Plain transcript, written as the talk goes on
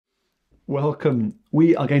Welcome.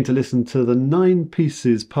 We are going to listen to the 9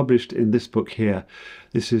 pieces published in this book here.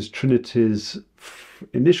 This is Trinity's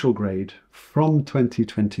initial grade from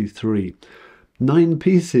 2023. 9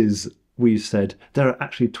 pieces, we said. There are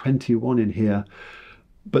actually 21 in here,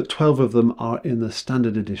 but 12 of them are in the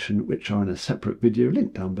standard edition, which are in a separate video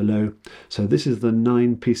link down below. So this is the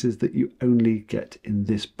 9 pieces that you only get in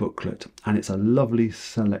this booklet, and it's a lovely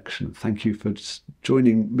selection. Thank you for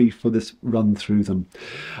joining me for this run through them.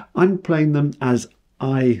 I'm playing them as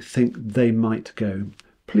I think they might go.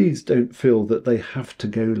 Please don't feel that they have to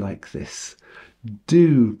go like this.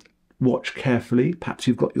 Do watch carefully. Perhaps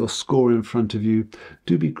you've got your score in front of you.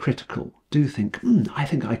 Do be critical. Do think, I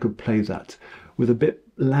think I could play that with a bit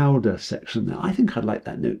louder section there. I think I'd like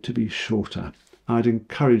that note to be shorter. I'd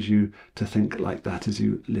encourage you to think like that as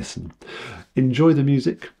you listen. Enjoy the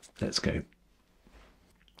music. Let's go.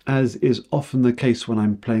 As is often the case when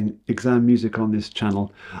I'm playing exam music on this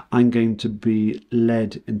channel, I'm going to be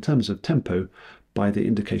led in terms of tempo by the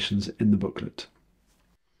indications in the booklet.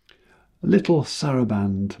 Little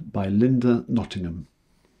Sarabande by Linda Nottingham.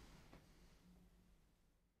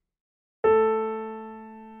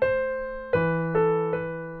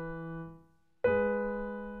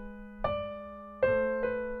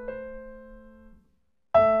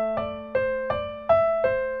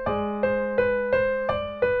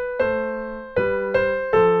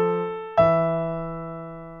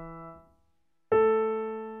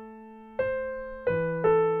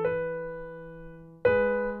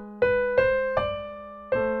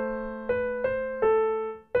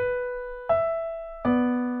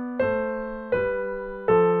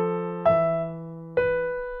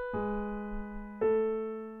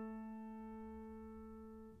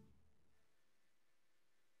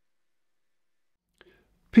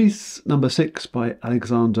 Piece number 6 by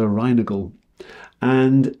Alexander Reinagle.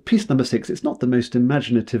 And piece number 6, it's not the most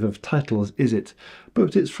imaginative of titles, is it?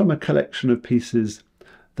 But it's from a collection of pieces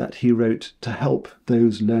that he wrote to help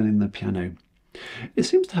those learning the piano. It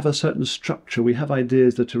seems to have a certain structure. We have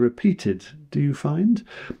ideas that are repeated, do you find?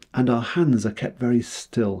 And our hands are kept very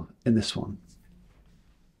still in this one.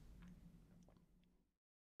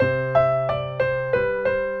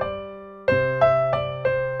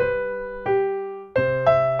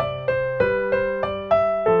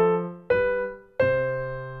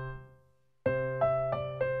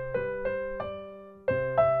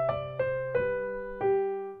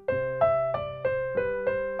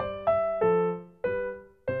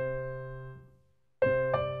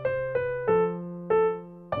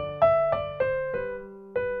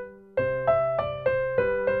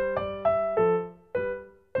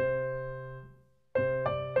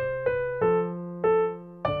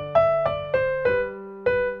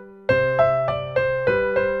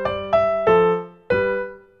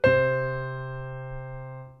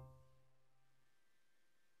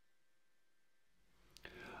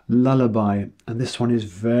 Lullaby, and this one is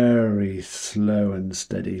very slow and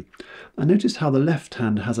steady. I noticed how the left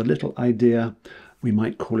hand has a little idea, we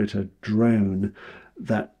might call it a drone,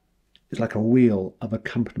 that is like a wheel of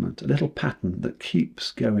accompaniment, a little pattern that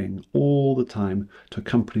keeps going all the time to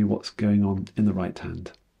accompany what's going on in the right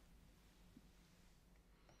hand.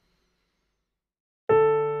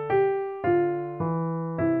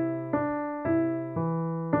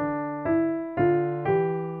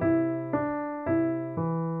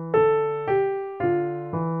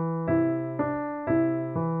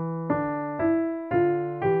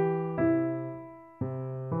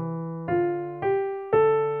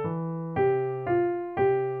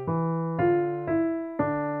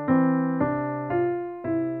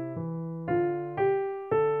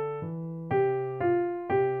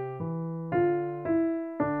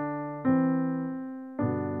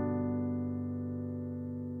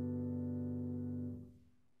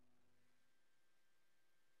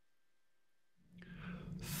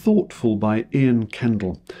 Thoughtful by Iain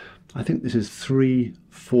Kendell. I think this is 3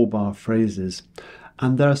 4-bar phrases,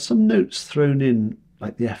 and there are some notes thrown in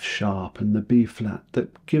like the F sharp and the B flat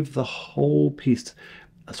that give the whole piece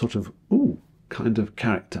a sort of ooh kind of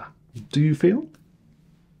character. Do you feel?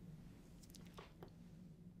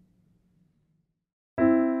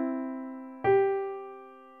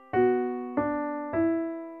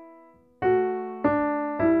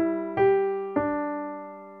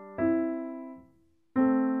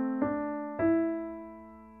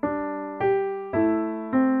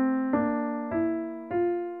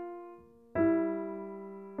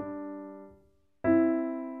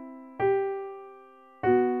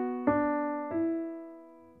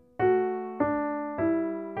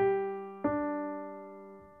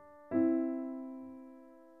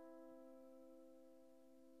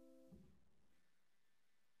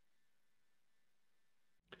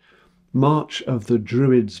 March of the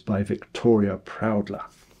Druids by Victoria Proudler.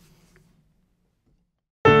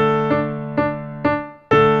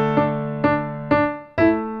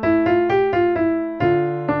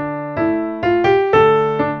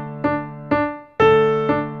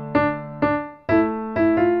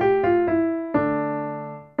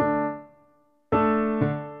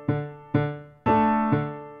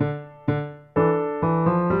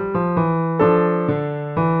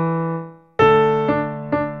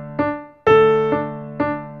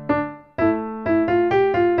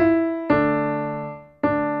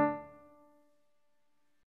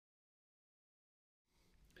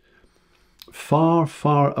 Far,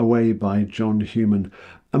 Far Away by John Human,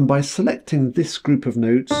 and by selecting this group of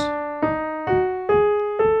notes,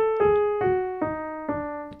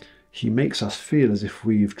 he makes us feel as if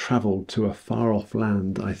we've travelled to a far-off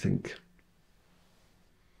land, I think.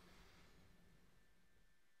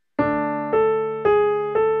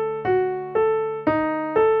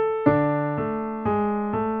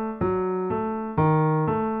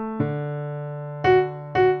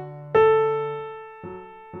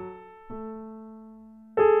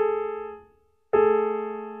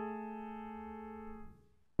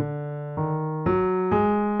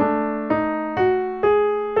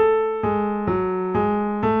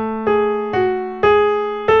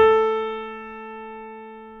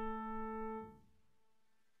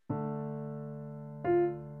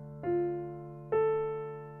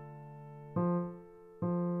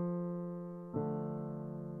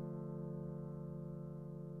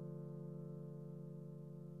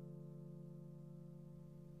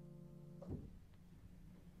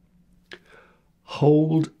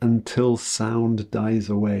 Hold until sound dies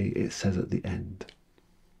away, it says at the end.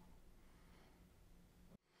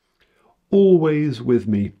 Always with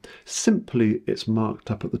me. Simply, it's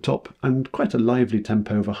marked up at the top, and quite a lively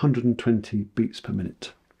tempo of 120 beats per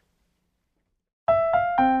minute.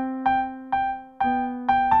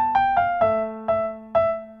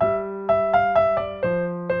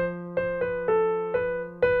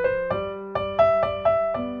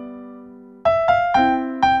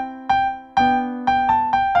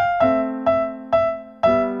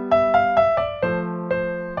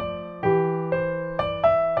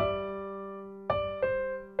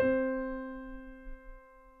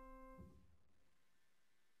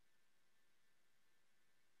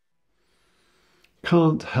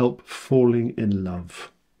 Can't Help Falling in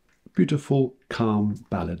Love. Beautiful, calm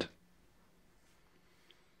ballad.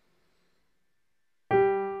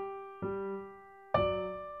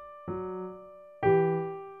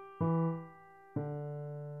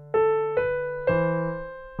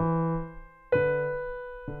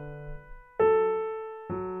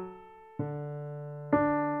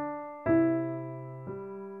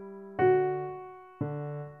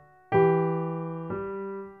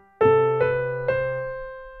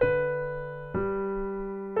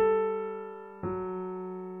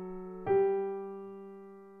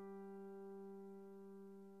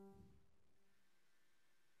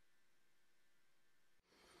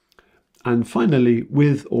 And finally,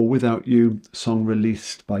 With or Without You, song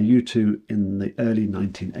released by U2 in the early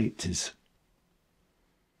 1980s.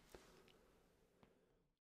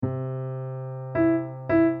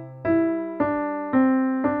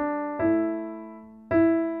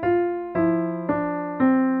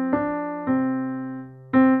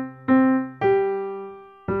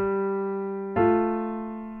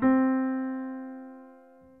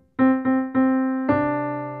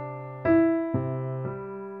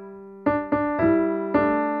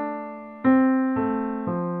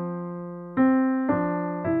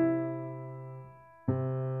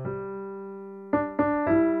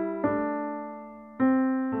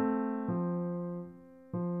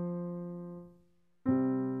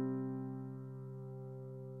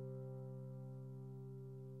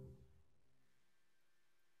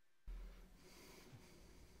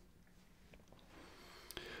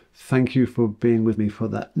 Thank you for being with me for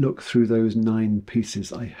that look through those 9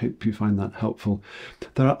 pieces. I hope you find that helpful.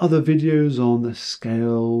 There are other videos on the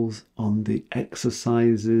scales, on the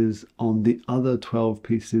exercises, on the other 12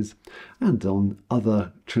 pieces, and on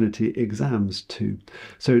other Trinity exams too.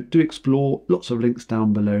 So do explore, lots of links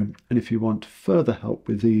down below. And if you want further help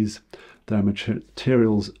with these, there are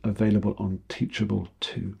materials available on Teachable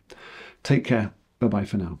too. Take care. Bye-bye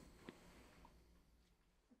for now.